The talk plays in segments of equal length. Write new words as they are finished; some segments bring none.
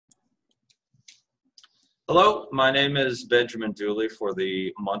Hello, my name is Benjamin Dooley for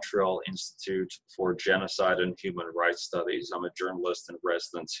the Montreal Institute for Genocide and Human Rights Studies. I'm a journalist in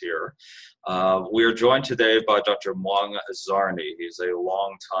residence here. We are joined today by Dr. Maung Zarni. He's a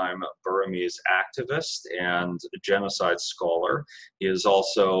longtime Burmese activist and genocide scholar. He is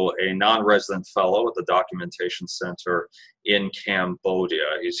also a non-resident fellow at the Documentation Center in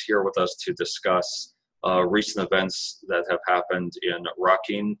Cambodia. He's here with us to discuss recent events that have happened in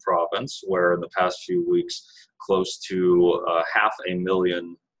Rakhine province, where in the past few weeks, close to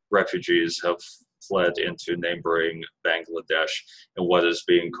 500,000 refugees have fled into neighboring Bangladesh in what is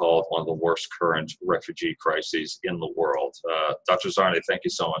being called one of the worst current refugee crises in the world. Dr. Zarni, thank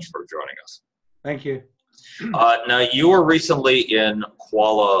you so much for joining us. Thank you. Now, you were recently in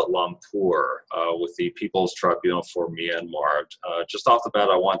Kuala Lumpur with the People's Tribunal for Myanmar. Just off the bat,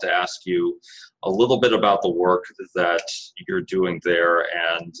 I want to ask you a little bit about the work that you're doing there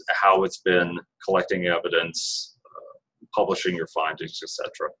and how it's been collecting evidence, publishing your findings,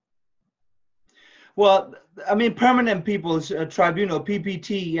 etc. Well, I mean, Permanent People's Tribunal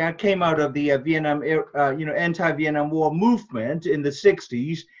 (PPT) came out of the Vietnam, anti-Vietnam War movement in the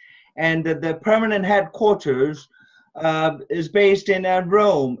 '60s. And the permanent headquarters is based in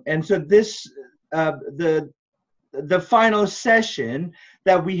Rome. And so this, the final session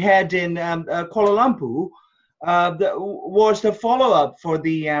that we had in Kuala Lumpur was the follow-up for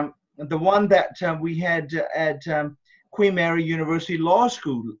the one that we had at Queen Mary University Law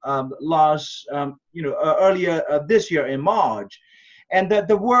School earlier this year in March. And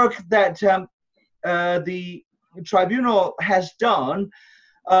the work that the tribunal has done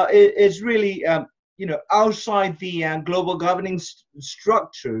is really, outside the global governing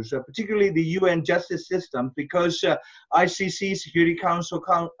structures, particularly the UN justice system, because ICC, Security Council,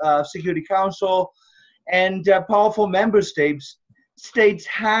 and powerful member states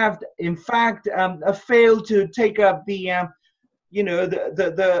have, in fact, failed to take up the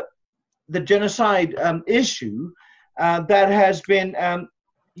genocide issue that has been,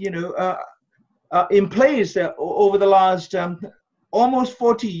 in place over the last almost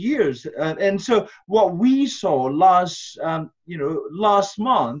 40 years. And so what we saw last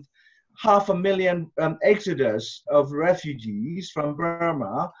month, 500,000 exodus of refugees from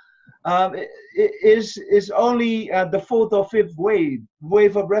Burma, is only the fourth or fifth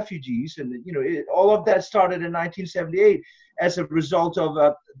wave of refugees. And, all of that started in 1978 as a result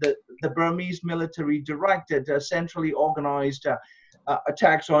of the Burmese military directed, centrally organized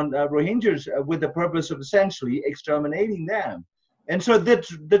attacks on Rohingyas with the purpose of essentially exterminating them. And so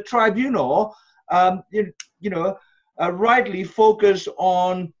the tribunal, rightly focused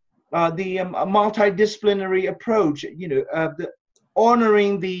on the multidisciplinary approach,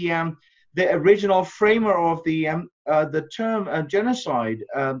 honoring the original framer of the term genocide,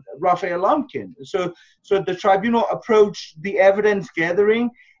 Raphael Lemkin. So the tribunal approached the evidence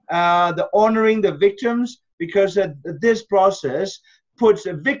gathering, the honoring the victims, because this process puts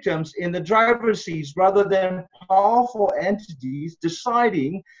victims in the driver's seats rather than powerful entities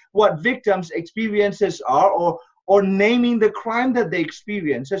deciding what victims' experiences are or naming the crime that they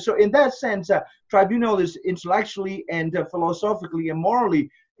experience. And so in that sense, tribunal is intellectually and philosophically and morally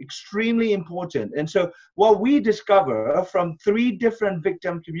extremely important. And so what we discover from 3 different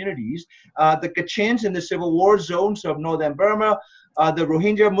victim communities, the Kachins in the civil war zones of northern Burma, the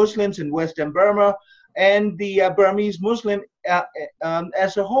Rohingya Muslims in western Burma, and the Burmese Muslim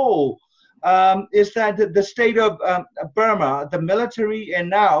as a whole, is that the state of Burma, the military and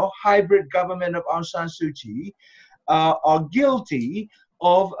now hybrid government of Aung San Suu Kyi, are guilty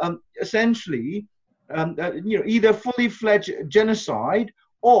of essentially either fully fledged genocide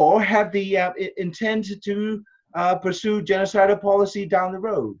or have the intent to pursue genocidal policy down the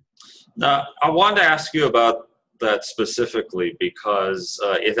road. Now, I wanted to ask you about that specifically because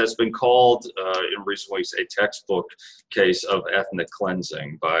it has been called in recent weeks a textbook case of ethnic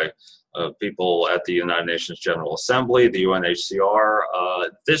cleansing by people at the United Nations General Assembly, the UNHCR.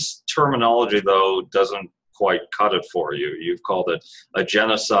 This terminology, though, doesn't quite cut it for you. You've called it a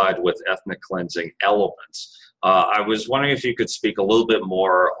genocide with ethnic cleansing elements. I was wondering if you could speak a little bit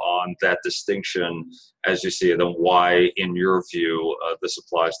more on that distinction as you see it and why, in your view, this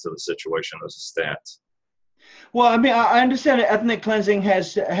applies to the situation as it stands. Well, I mean, I understand that ethnic cleansing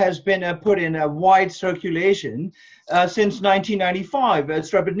has been put in a wide circulation since 1995 at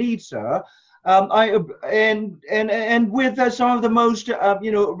Srebrenica, and with some of the most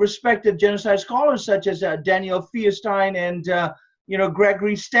respected genocide scholars such as Daniel Fierstein and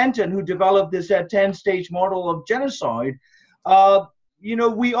Gregory Stenton, who developed this 10-stage model of genocide.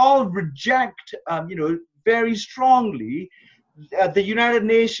 We all reject very strongly the United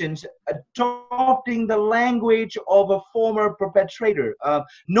Nations adopting the language of a former perpetrator.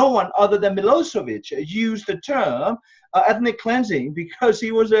 No one other than Milosevic used the term ethnic cleansing because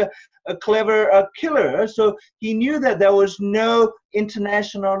he was a clever killer. So he knew that there was no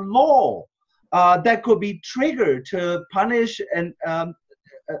international law that could be triggered to punish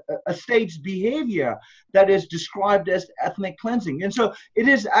a state's behavior that is described as ethnic cleansing. And so it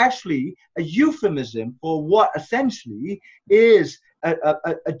is actually a euphemism for what essentially is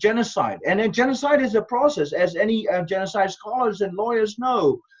a genocide. And a genocide is a process, as any genocide scholars and lawyers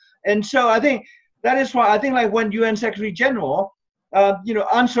know. And so I think that is why I think, like, when UN Secretary General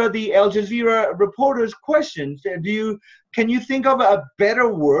answer the Al Jazeera reporter's questions, can you think of a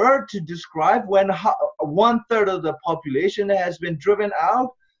better word to describe when 1/3 of the population has been driven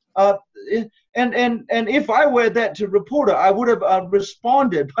out? And if I were that reporter, I would have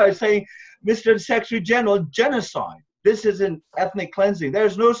responded by saying, Mr. Secretary General, genocide. This isn't ethnic cleansing.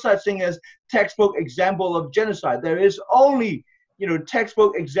 There's no such thing as textbook example of genocide. There is only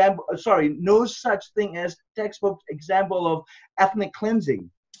textbook example, no such thing as textbook example of ethnic cleansing.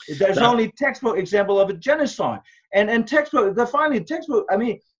 There's only textbook example of a genocide. And textbook,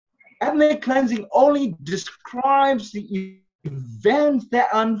 ethnic cleansing only describes the events that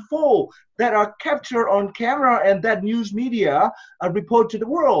unfold, that are captured on camera and that news media report to the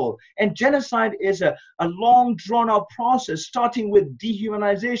world. And genocide is a long drawn out process, starting with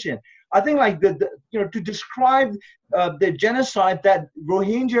dehumanization. I think, like, to describe the genocide that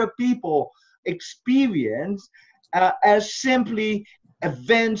Rohingya people experience as simply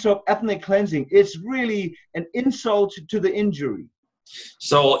events of ethnic cleansing, it's really an insult to the injury.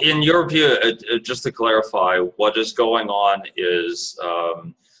 So in your view, just to clarify, what is going on is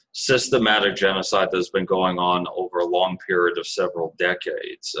systematic genocide that's been going on over a long period of several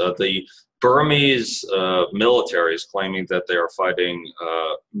decades. The Burmese military is claiming that they are fighting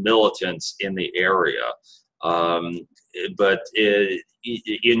militants in the area. But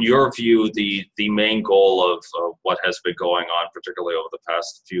in your view, the main goal of what has been going on, particularly over the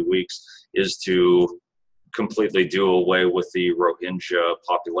past few weeks, is to completely do away with the Rohingya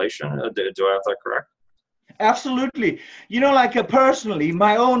population. Do I have that correct? Absolutely. Personally,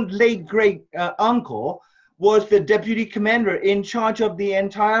 my own late great uncle was the deputy commander in charge of the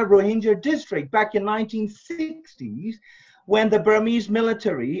entire Rohingya district back in 1960s, when the Burmese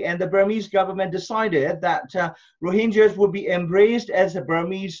military and the Burmese government decided that Rohingyas would be embraced as a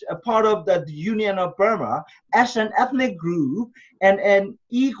Burmese, a part of the Union of Burma, as an ethnic group and an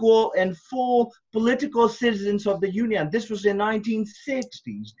equal and full political citizens of the Union. This was in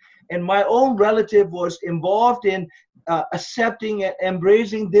 1960s. And my own relative was involved in accepting and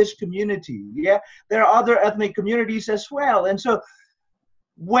embracing this community. Yeah, there are other ethnic communities as well. And so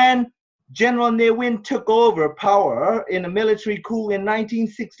when General Ne Win took over power in a military coup in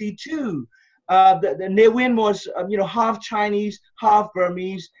 1962, the Ne Win was half Chinese, half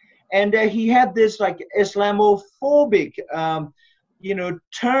Burmese, and he had this like Islamophobic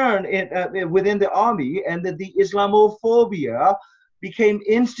turn within the army, and the Islamophobia became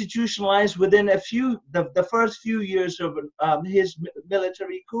institutionalized within the first few years of his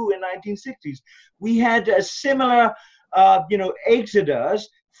military coup in 1960s. We had a similar exodus,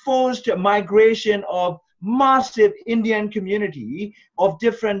 forced migration of massive Indian community of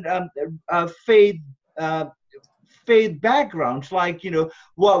different faith backgrounds, like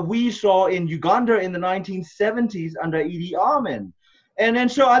what we saw in Uganda in the 1970s under Idi Amin.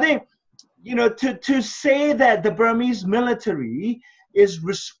 And so I think to say that the Burmese military is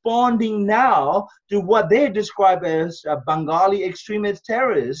responding now to what they describe as Bengali extremist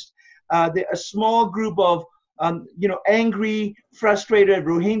terrorists, a small group of angry, frustrated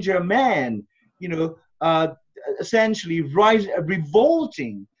Rohingya men, essentially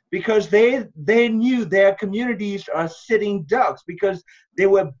revolting because they knew their communities are sitting ducks because they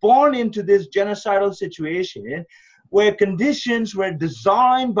were born into this genocidal situation where conditions were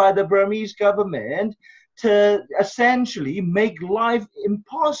designed by the Burmese government to essentially make life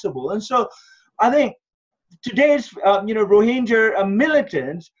impossible. And so I think today's Rohingya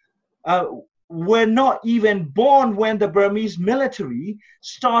militants were not even born when the Burmese military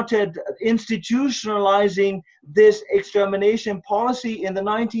started institutionalizing this extermination policy in the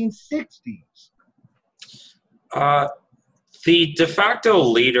 1960s. The de facto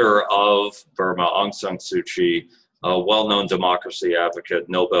leader of Burma, Aung San Suu Kyi, a well-known democracy advocate,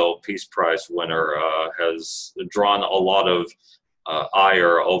 Nobel Peace Prize winner, has drawn a lot of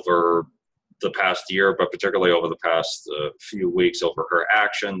ire over the past year, but particularly over the past few weeks over her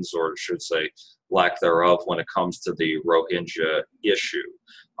actions, or I should say lack thereof, when it comes to the Rohingya issue.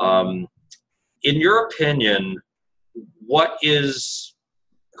 In your opinion, what is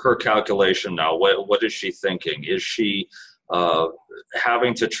her calculation now? What is she thinking? Is she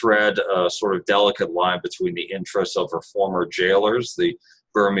having to tread a sort of delicate line between the interests of her former jailers, the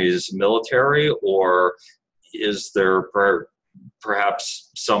Burmese military, or is there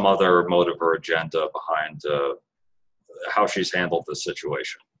perhaps some other motive or agenda behind how she's handled this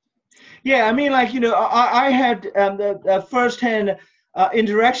situation? Yeah, I mean, like, I had the firsthand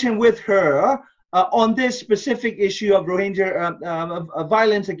interaction with her on this specific issue of Rohingya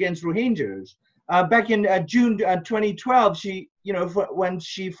violence against Rohingyas. Back in June 2012, she, when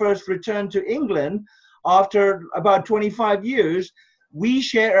she first returned to England after about 25 years, we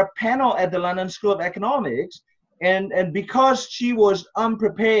shared a panel at the London School of Economics, and because she was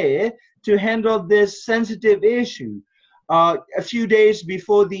unprepared to handle this sensitive issue, a few days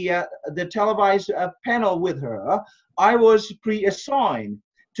before the televised panel with her, I was pre-assigned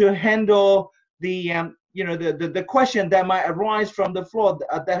to handle the question that might arise from the floor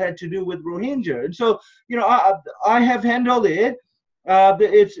that had to do with Rohingya. And so, I have handled it.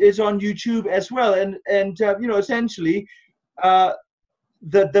 It's on YouTube as well. And essentially,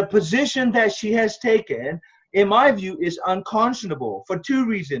 the position that she has taken, in my view, is unconscionable for two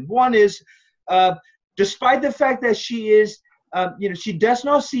reasons. One is, despite the fact that she is, she does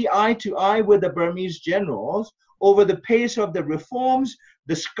not see eye to eye with the Burmese generals over the pace of the reforms,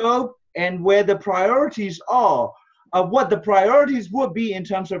 the scope, and where the priorities are, what the priorities would be in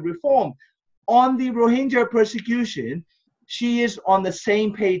terms of reform. On the Rohingya persecution, she is on the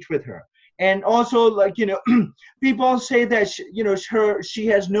same page with her. And also, like, people say that she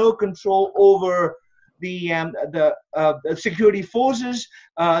has no control over the security forces.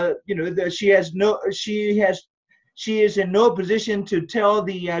 She is in no position to tell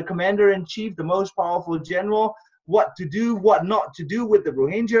the commander-in-chief, the most powerful general, what to do, what not to do with the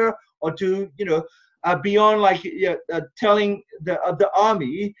Rohingya, or to beyond like telling the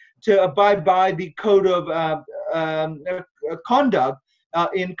army to abide by the code of conduct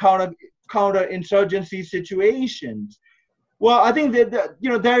in counter-insurgency situations. Well, I think that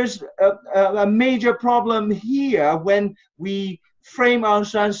there's a major problem here when we frame Aung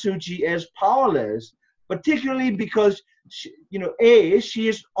San Suu Kyi as powerless, particularly because she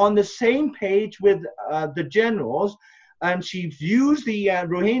is on the same page with the generals, and she views the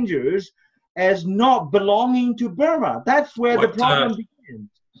Rohingyas as not belonging to Burma. That's where the problem begins.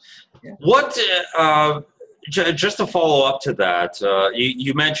 Yeah. What? Just to follow up to that,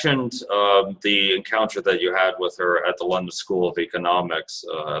 you mentioned the encounter that you had with her at the London School of Economics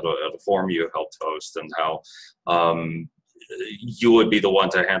at a forum you helped host, and how you would be the one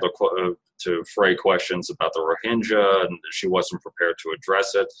to handle to fray questions about the Rohingya, and she wasn't prepared to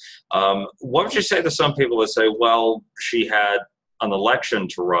address it. What would you say to some people that say, well, she had an election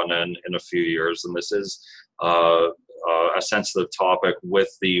to run in a few years, and this is a sensitive topic with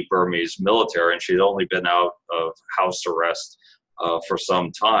the Burmese military, and she'd only been out of house arrest for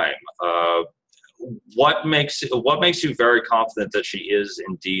some time. What makes you very confident that she is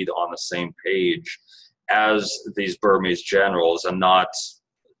indeed on the same page as these Burmese generals, and not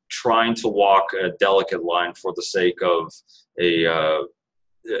trying to walk a delicate line for the sake of a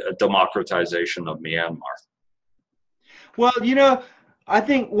democratization of Myanmar? Well, I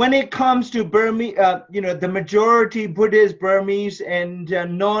think when it comes to Burmese, the majority Buddhist Burmese and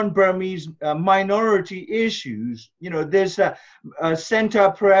non-Burmese minority issues, there's a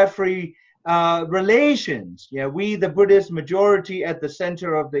center-periphery relations. Yeah, we, the Buddhist majority, at the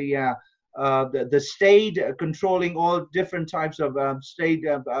center of the state, controlling all different types of state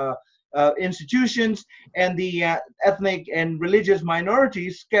institutions, and the ethnic and religious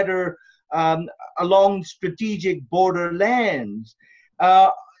minorities scatter along strategic borderlands.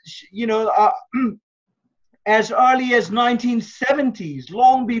 As early as 1970s,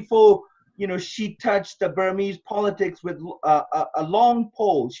 long before she touched the Burmese politics with a long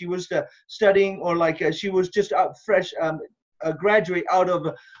pole. She was studying, or she was just fresh, a graduate out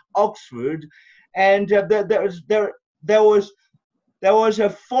of Oxford, and there was a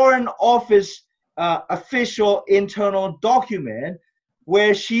Foreign Office official internal document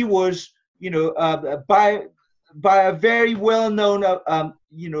where she was, by a very well-known,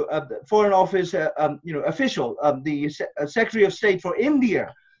 Foreign Office, official, the Secretary of State for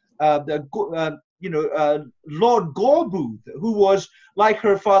India, Lord Gorbooth, who was like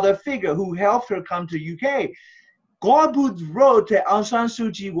her father figure, who helped her come to UK. Gorbooth wrote that Aung San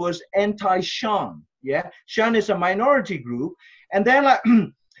Suu Kyi was anti-Shan. Yeah, Shan is a minority group, and then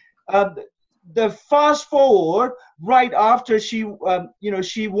the fast forward right after she won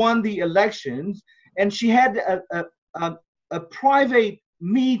the elections, and she had a private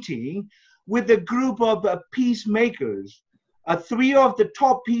meeting with a group of peacemakers. Three of the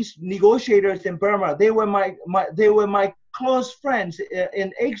top peace negotiators in Burma, they were my close friends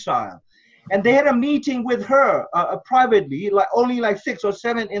in exile. And they had a meeting with her privately, only like 6 or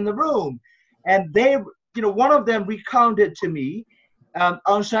 7 in the room. And they, one of them recounted to me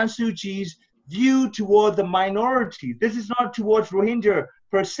Aung San Suu Kyi's view toward the minorities. This is not towards Rohingya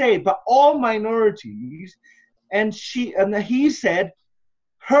per se, but all minorities. And he said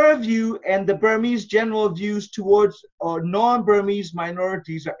her view and the Burmese general views towards non-Burmese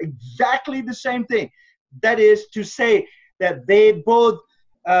minorities are exactly the same thing. That is to say that they both,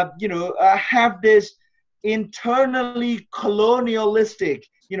 have this internally colonialistic,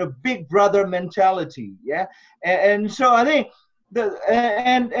 big brother mentality. Yeah, and so I think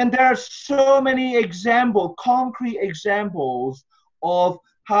and there are so many examples, concrete examples of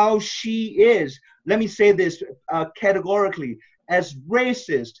how she is. Let me say this categorically, as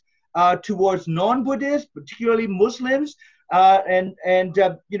racist towards non-Buddhists, particularly Muslims, and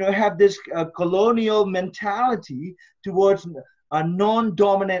have this colonial mentality towards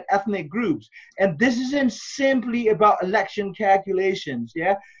non-dominant ethnic groups. And this isn't simply about election calculations,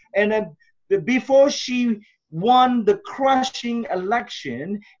 yeah? And before she won the crushing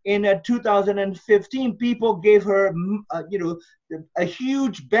election in 2015, people gave her, a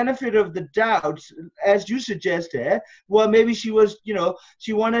huge benefit of the doubt, as you suggested. Well, maybe she was,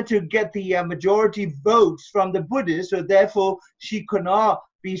 she wanted to get the majority votes from the Buddhists, so therefore she could not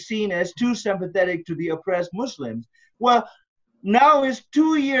be seen as too sympathetic to the oppressed Muslims. Well, now is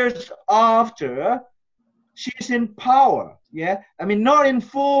 2 years after she's in power, yeah? I mean, not in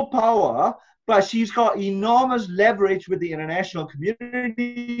full power, but she's got enormous leverage with the international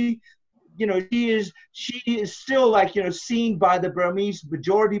community. She is still seen by the Burmese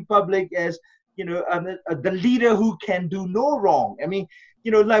majority public as, the leader who can do no wrong. I mean,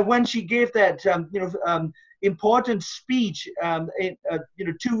 like when she gave that, important speech,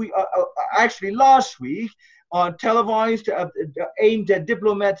 actually last week, televised, aimed at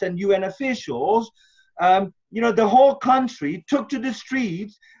diplomats and UN officials, the whole country took to the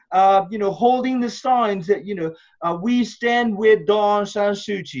streets, holding the signs that, we stand with Aung San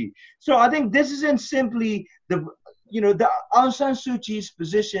Suu Kyi. So I think this isn't simply the Aung San Suu Kyi's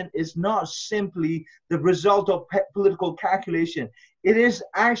position is not simply the result of political calculation. It is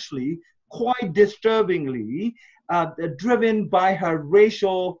actually quite disturbingly driven by her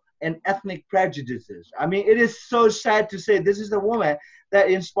racial and ethnic prejudices. I mean, it is so sad to say this is the woman that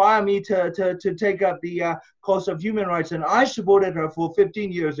inspired me to take up the cause of human rights, and I supported her for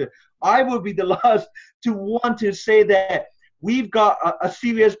 15 years. I would be the last to want to say that we've got a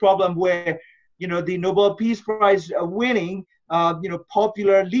serious problem where, the Nobel Peace Prize winning,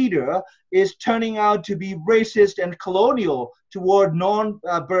 popular leader is turning out to be racist and colonial toward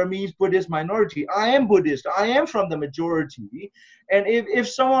non-Burmese Buddhist minority. I am Buddhist. I am from the majority. And if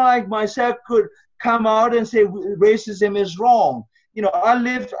someone like myself could come out and say racism is wrong, I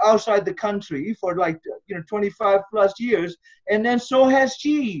lived outside the country for 25 plus years, and then so has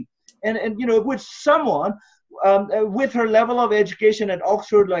she. And with someone with her level of education at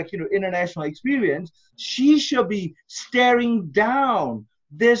Oxford, international experience, she should be staring down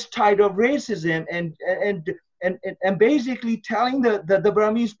this type of racism and basically telling the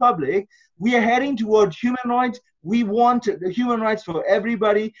Burmese public, we are heading towards human rights. We want the human rights for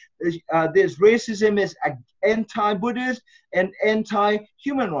everybody. This racism is anti-Buddhist and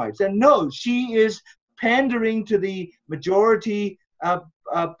anti-human rights. And no, she is pandering to the majority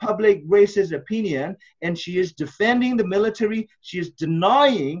public racist opinion, and she is defending the military. She is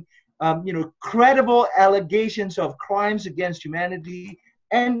denying, credible allegations of crimes against humanity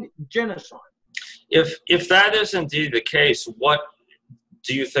and genocide. If that is indeed the case, what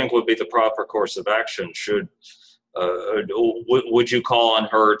do you think would be the proper course of action? Would you call on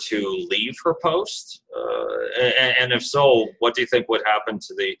her to leave her post? And if so, what do you think would happen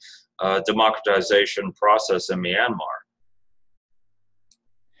to the democratization process in Myanmar?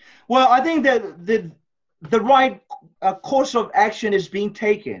 Well, I think that the right course of action is being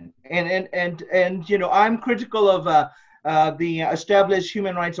taken, and I'm critical of the established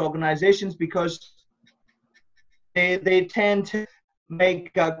human rights organizations because they tend to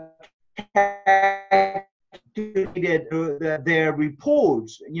make their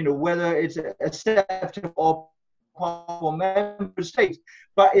reports, whether it's acceptable for member states.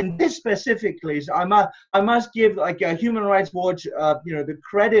 But in this specific case, I must give a Human Rights Watch, the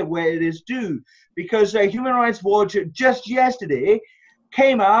credit where it is due, because Human Rights Watch just yesterday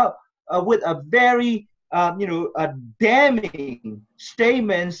came out with a very a damning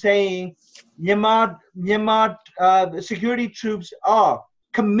statement saying Myanmar security troops are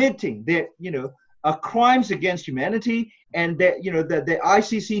committing their, crimes against humanity, and that, the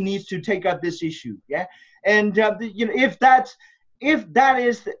ICC needs to take up this issue. Yeah, and if that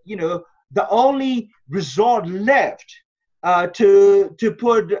is, the only resort left to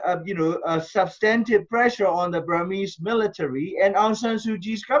put substantive pressure on the Burmese military and Aung San Suu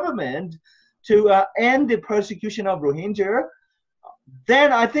Kyi's government to end the persecution of Rohingya,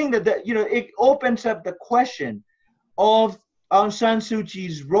 then I think that it opens up the question of Aung San Suu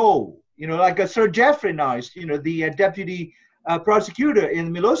Kyi's role. Like Sir Geoffrey Nice, the deputy prosecutor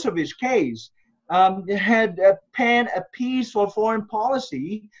in Milosevic case, had penned a piece for foreign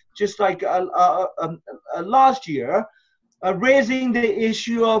policy just like last year, raising the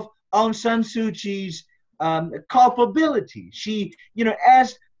issue of Aung San Suu Kyi's culpability. She,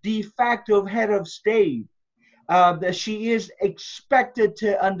 as de facto head of state, that she is expected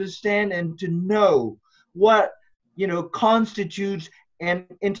to understand and to know what, constitutes an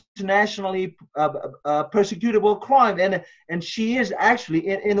internationally persecutable crime. And she is actually,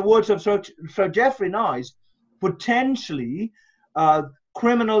 in the words of Sir Geoffrey Nice, potentially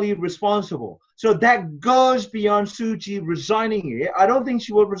criminally responsible. So that goes beyond Suu Kyi resigning it. I don't think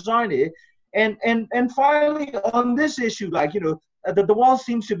she will resign it. And finally, on this issue, the world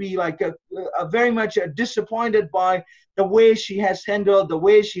seems to be very much disappointed by the way she has handled, the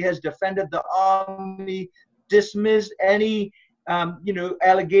way she has defended the army, dismissed any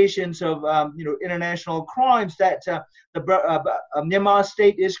allegations of international crimes that the Myanmar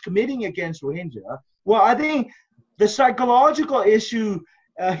state is committing against Rohingya. Well, I think the psychological issue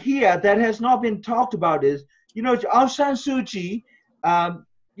here that has not been talked about is, Aung San Suu Kyi,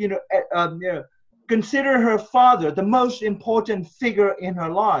 consider her father the most important figure in her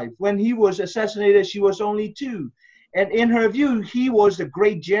life. When he was assassinated, she was only 2. And in her view, he was a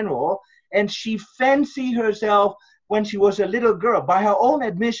great general, and she fancied herself when she was a little girl, by her own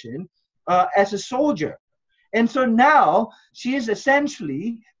admission, as a soldier. And so now she is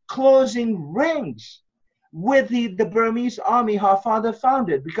essentially closing ranks with the Burmese army her father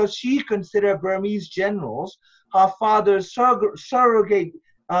founded, because she considered Burmese generals her father's surrogate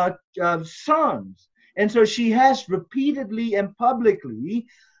sons. And so she has repeatedly and publicly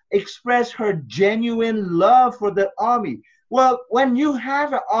expressed her genuine love for the army. Well, when you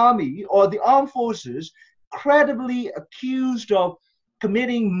have an army or the armed forces credibly accused of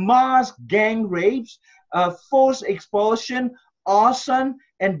committing mass gang rapes, forced expulsion, arson,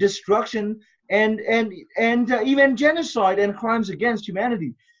 and destruction, and even genocide and crimes against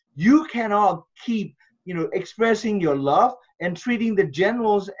humanity, you cannot keep expressing your love and treating the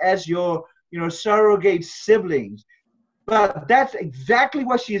generals as your surrogate siblings. But that's exactly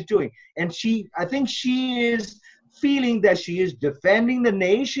what she is doing. And I think she is feeling that she is defending the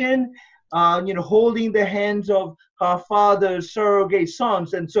nation, holding the hands of her father's surrogate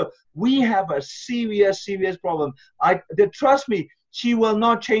sons. And so we have a serious problem. Trust me, she will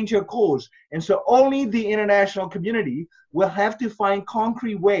not change her course. And so only the international community will have to find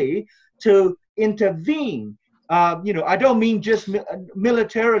concrete way to intervene. I don't mean just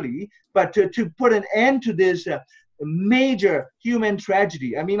militarily, but to put an end to this major human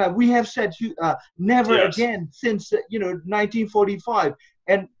tragedy. I mean, we have said never Yes. again since 1945,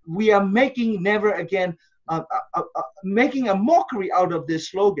 and we are making never again, making a mockery out of this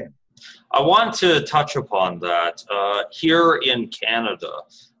slogan. I want to touch upon that. Here in Canada,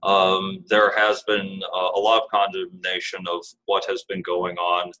 there has been a lot of condemnation of what has been going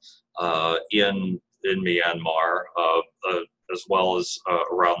on in Myanmar, as well as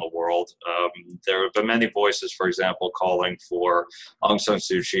around the world. There have been many voices, for example, calling for Aung San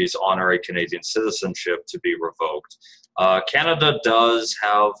Suu Kyi's honorary Canadian citizenship to be revoked. Canada does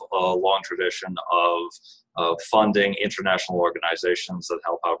have a long tradition of funding international organizations that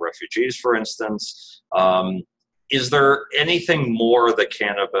help out refugees, for instance. Is there anything more that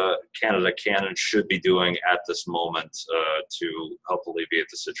Canada can and should be doing at this moment to help alleviate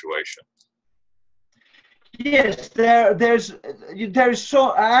the situation? Yes, there's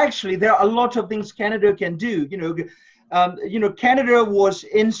so actually there are a lot of things Canada can do. Canada was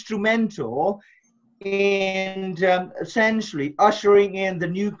instrumental in essentially ushering in the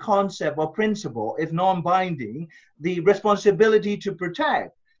new concept or principle, if non-binding, the responsibility to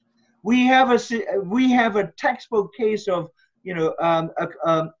protect. We have a textbook case of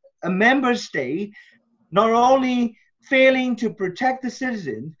a member state not only failing to protect the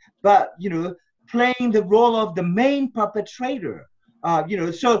citizens, but playing the role of the main perpetrator.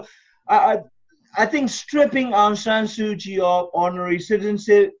 So I think stripping Aung San Suu Kyi of honorary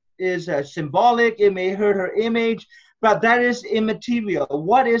citizenship is symbolic. It may hurt her image, but that is immaterial.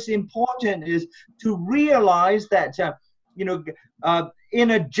 What is important is to realize that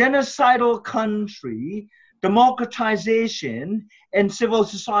in a genocidal country, democratization and civil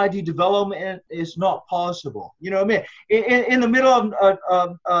society development is not possible. You know what I mean? In the middle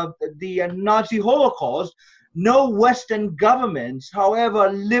of the Nazi Holocaust, no Western governments, however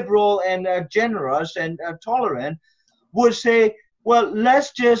liberal and generous and tolerant, would say, well,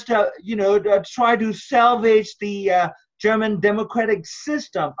 let's just try to salvage the German democratic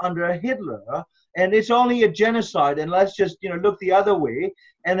system under Hitler, and it's only a genocide, and let's just look the other way,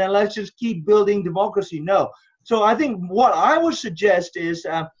 and then let's just keep building democracy. No. So I think what I would suggest is,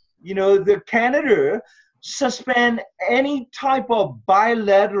 the Canada suspend any type of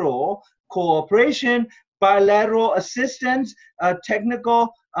bilateral cooperation, bilateral assistance,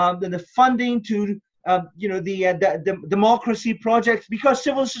 technical, the funding to the democracy projects, because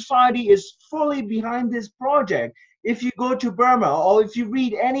civil society is fully behind this project. If you go to Burma, or if you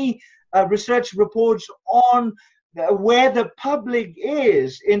read any research reports on where the public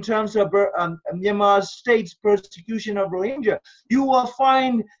is in terms of Myanmar state's persecution of Rohingya, you will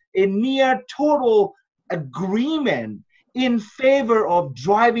find a near total agreement in favor of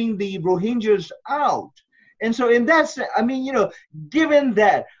driving the Rohingyas out. And so in that sense, I mean, given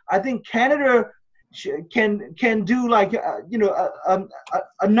that, I think Canada can do like,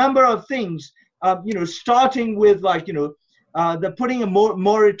 a number of things, starting with like, the putting a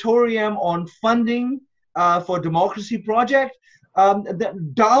moratorium on funding for democracy project,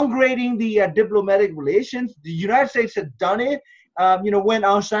 downgrading the diplomatic relations. The United States had done it, when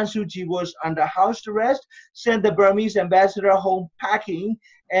Aung San Suu Kyi was under house arrest, sent the Burmese ambassador home packing,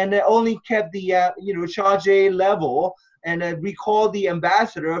 and only kept the charge level, and recalled the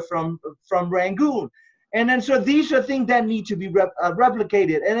ambassador from Rangoon. And then so these are things that need to be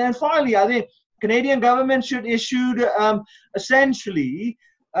replicated. And then finally, I think Canadian government should issue essentially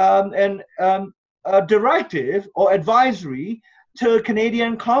a directive or advisory to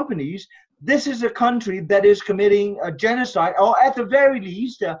Canadian companies. This is a country that is committing a genocide, or at the very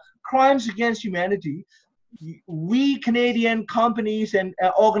least, crimes against humanity. We Canadian companies and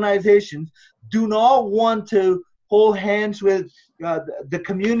organizations do not want to hold hands with the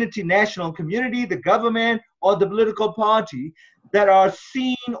community, national community, the government, or the political party that are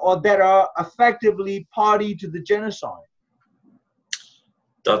seen or that are effectively party to the genocide.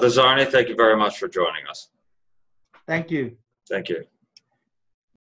 Dr. Zarni, thank you very much for joining us. Thank you. Thank you.